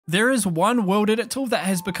There is one world edit tool that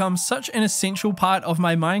has become such an essential part of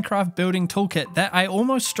my Minecraft building toolkit that I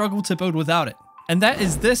almost struggle to build without it. And that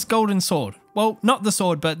is this golden sword. Well, not the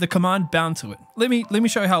sword, but the command bound to it. Let me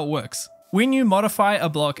show you how it works. When you modify a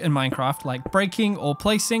block in Minecraft, like breaking or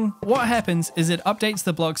placing, what happens is it updates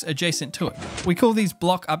the blocks adjacent to it. We call these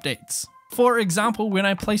block updates. For example, when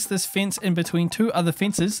I place this fence in between two other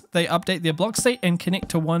fences, they update their block state and connect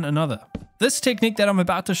to one another. This technique that I'm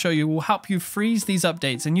about to show you will help you freeze these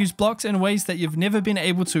updates and use blocks in ways that you've never been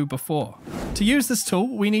able to before. To use this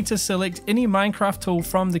tool, we need to select any Minecraft tool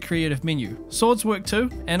from the creative menu. Swords work too,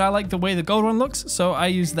 and I like the way the gold one looks, so I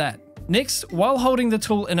use that. Next, while holding the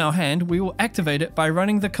tool in our hand, we will activate it by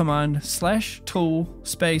running the command /tool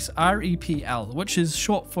repl, which is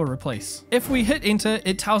short for replace. If we hit enter,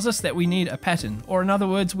 it tells us that we need a pattern, or in other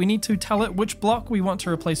words, we need to tell it which block we want to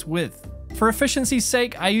replace with. For efficiency's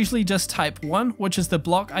sake, I usually just type 1, which is the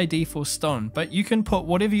block ID for stone, but you can put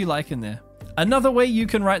whatever you like in there. Another way you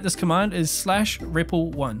can write this command is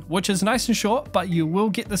 /repl1, which is nice and short, but you will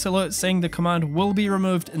get this alert saying the command will be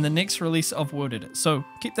removed in the next release of World Edit, so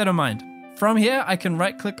keep that in mind. From here, I can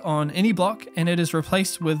right click on any block and it is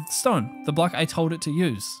replaced with stone, the block I told it to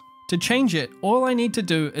use. To change it, all I need to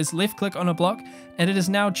do is left click on a block and it is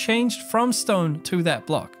now changed from stone to that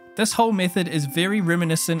block. This whole method is very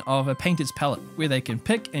reminiscent of a painter's palette, where they can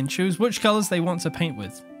pick and choose which colors they want to paint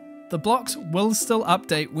with. The blocks will still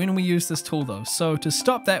update when we use this tool though, so to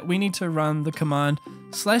stop that we need to run the command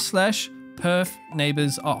 /perf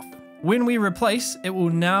neighbors off. When we replace, it will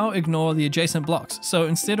now ignore the adjacent blocks, so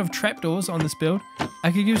instead of trapdoors on this build,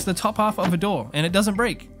 I could use the top half of a door and it doesn't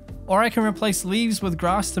break. Or I can replace leaves with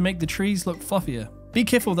grass to make the trees look fluffier. Be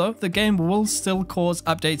careful though, the game will still cause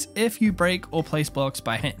updates if you break or place blocks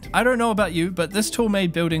by hand. I don't know about you, but this tool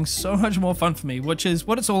made building so much more fun for me, which is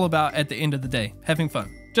what it's all about at the end of the day, having fun.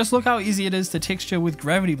 Just look how easy it is to texture with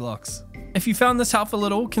gravity blocks. If you found this helpful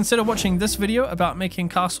at all, consider watching this video about making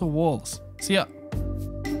castle walls. See ya.